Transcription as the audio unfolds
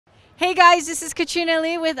Hey guys, this is Katrina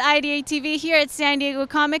Lee with IdeateTV here at San Diego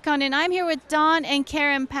Comic-Con, and I'm here with Dawn and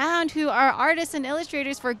Karen Pound, who are artists and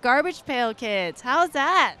illustrators for Garbage Pail Kids. How's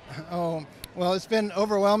that? Oh, well, it's been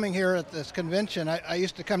overwhelming here at this convention. I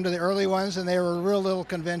used to come to the early ones, and they were real little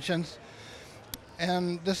conventions.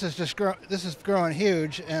 And this is just growing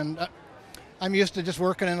huge, and I'm used to just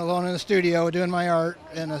working alone in the studio, doing my art,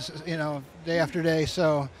 and day after day.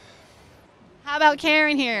 So, how about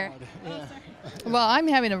Karen here? Yeah. Well, I'm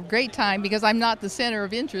having a great time because I'm not the center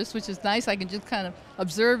of interest, which is nice. I can just kind of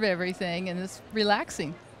observe everything, and it's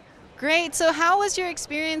relaxing. Great. So how was your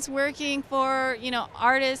experience working for,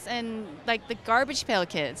 artists and like the Garbage Pail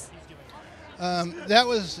Kids? That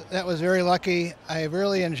was very lucky. I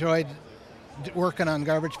really enjoyed working on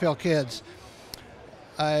Garbage Pail Kids.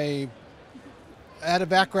 I had a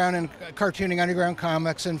background in cartooning underground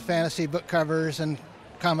comics and fantasy book covers and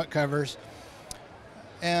comic covers.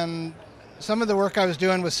 And some of the work I was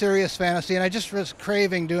doing was serious fantasy, and I just was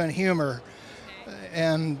craving doing humor.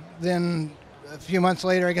 And then a few months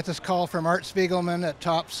later, I get this call from Art Spiegelman at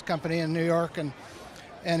Topps Company in New York,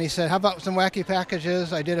 and he said, "How about some wacky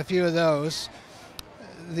packages?" I did a few of those.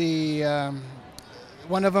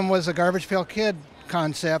 One of them was a Garbage Pail Kid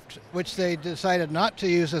concept, which they decided not to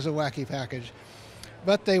use as a wacky package.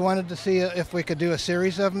 But they wanted to see if we could do a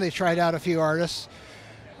series of them. They tried out a few artists.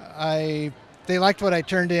 They liked what I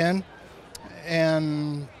turned in,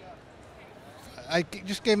 and I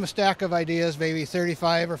just gave them a stack of ideas, maybe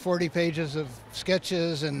 35 or 40 pages of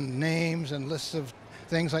sketches and names and lists of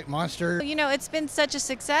things like monsters. It's been such a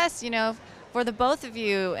success, for the both of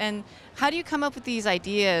you. And how do you come up with these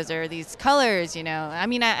ideas or these colors, I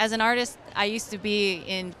mean, as an artist, I used to be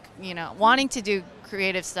in, wanting to do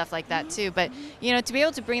creative stuff like that too. But, to be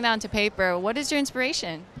able to bring that onto paper, what is your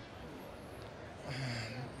inspiration?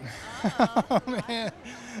 Oh, man.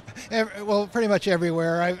 Well, pretty much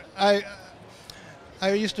everywhere.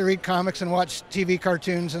 I used to read comics and watch TV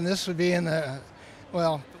cartoons, and this would be in the,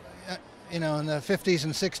 in the 50s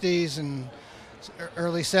and 60s and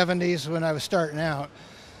early 70s when I was starting out.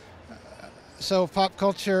 So pop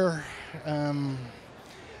culture,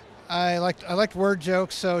 I liked word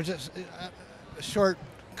jokes, so just short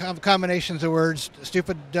combinations of words,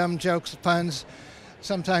 stupid, dumb jokes, puns.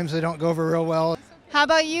 Sometimes they don't go over real well. How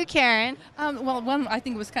about you, Karen? Well, one I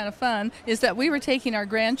think was kind of fun is that we were taking our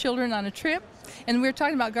grandchildren on a trip, and we were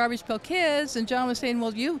talking about Garbage Pail Kids, and John was saying,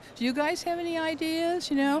 "Well, do you guys have any ideas?"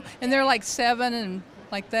 And they're like 7 and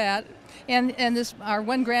like that, and our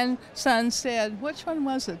one grandson said, which one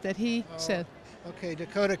was it that he said? Okay,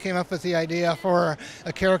 Dakota came up with the idea for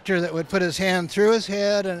a character that would put his hand through his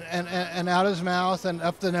head and out his mouth and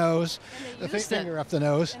up the nose, the finger up the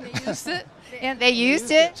nose. And they used it. And they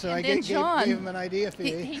used it? So I gave him an idea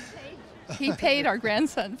fee. He paid our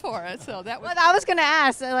grandson for it, so that was. Well, I was going to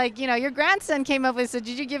ask, your grandson came up with, so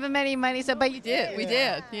did you give him any money? So, but you did. We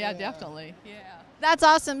did. Yeah, definitely. Yeah. That's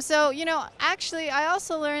awesome. So, actually, I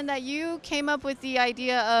also learned that you came up with the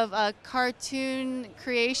idea of a cartoon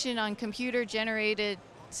creation on computer-generated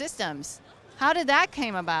systems. How did that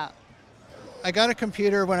came about? I got a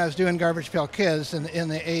computer when I was doing Garbage Pail Kids in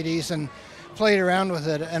the 80s and played around with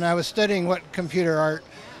it, and I was studying what computer art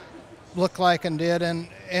looked like and did,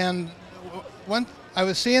 and I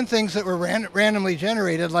was seeing things that were randomly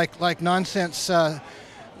generated, like nonsense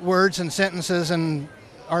words and sentences and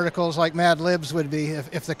articles like Mad Libs would be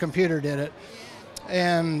if the computer did it,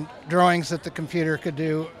 and drawings that the computer could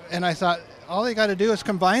do. And I thought, all they got to do is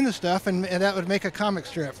combine the stuff, and that would make a comic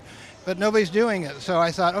strip. But nobody's doing it, so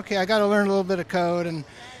I thought, okay, I got to learn a little bit of code, and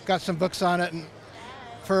got some books on it. And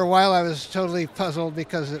for a while, I was totally puzzled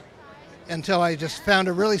until I just found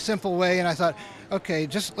a really simple way, and I thought, okay,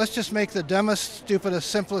 let's just make the dumbest, stupidest,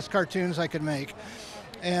 simplest cartoons I could make.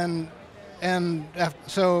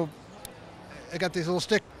 So I got these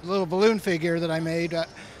little balloon figure that I made,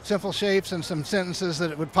 simple shapes and some sentences that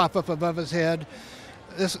it would pop up above his head.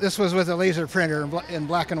 This was with a laser printer in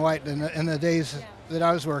black and white in the days that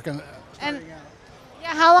I was working. And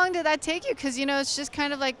yeah, how long did that take you? Because it's just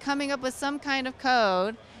kind of like coming up with some kind of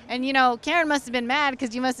code. And Karen must have been mad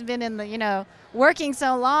because you must have been in the working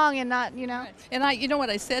so long and not And what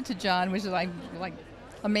I said to John, which is like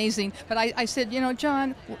amazing, but I said,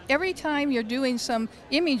 John, every time you're doing some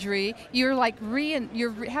imagery, you're like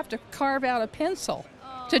you have to carve out a pencil.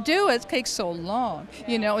 To do it takes so long,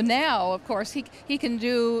 Now, of course, he can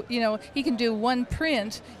do one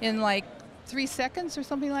print in like 3 seconds or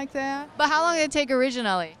something like that. But how long did it take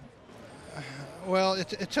originally? Well,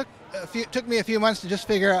 it took me a few months to just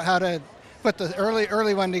figure out how to put the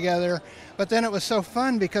early one together. But then it was so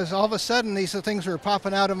fun because all of a sudden these things were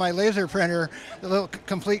popping out of my laser printer, the little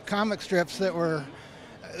complete comic strips that were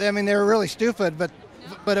I mean, they were really stupid,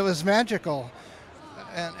 but it was magical.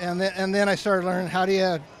 And then I started learning, how do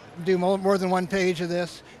you do more than one page of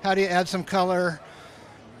this? How do you add some color?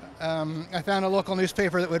 I found a local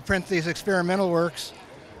newspaper that would print these experimental works.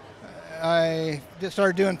 I just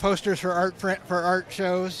started doing posters for art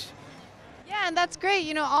shows. Yeah, and that's great.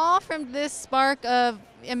 You know, all from this spark of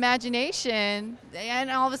imagination,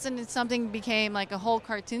 and all of a sudden something became like a whole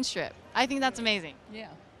cartoon strip. I think that's amazing. Yeah.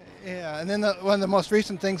 Yeah, and then one of the most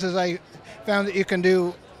recent things is I found that you can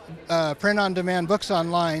do print-on-demand books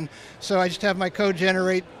online. So I just have my code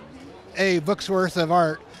generate a book's worth of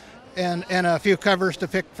art and a few covers to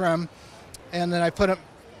pick from, and then I put them,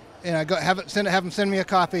 and I have them send me a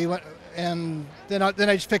copy, and then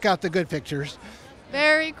I just pick out the good pictures.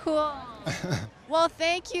 Very cool. Well,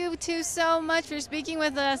 thank you two so much for speaking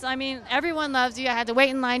with us. I mean, everyone loves you. I had to wait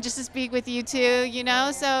in line just to speak with you two, you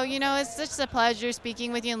know? So, you know, it's such a pleasure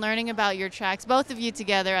speaking with you and learning about your tracks, both of you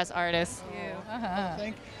together as artists.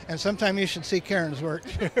 And sometime you should see Karen's work.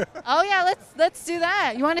 Oh, yeah, let's do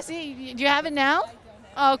that. You want to see? Do you have it now?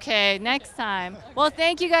 Okay, next time. Well,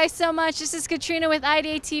 thank you guys so much. This is Katrina with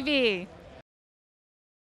IdeateTV.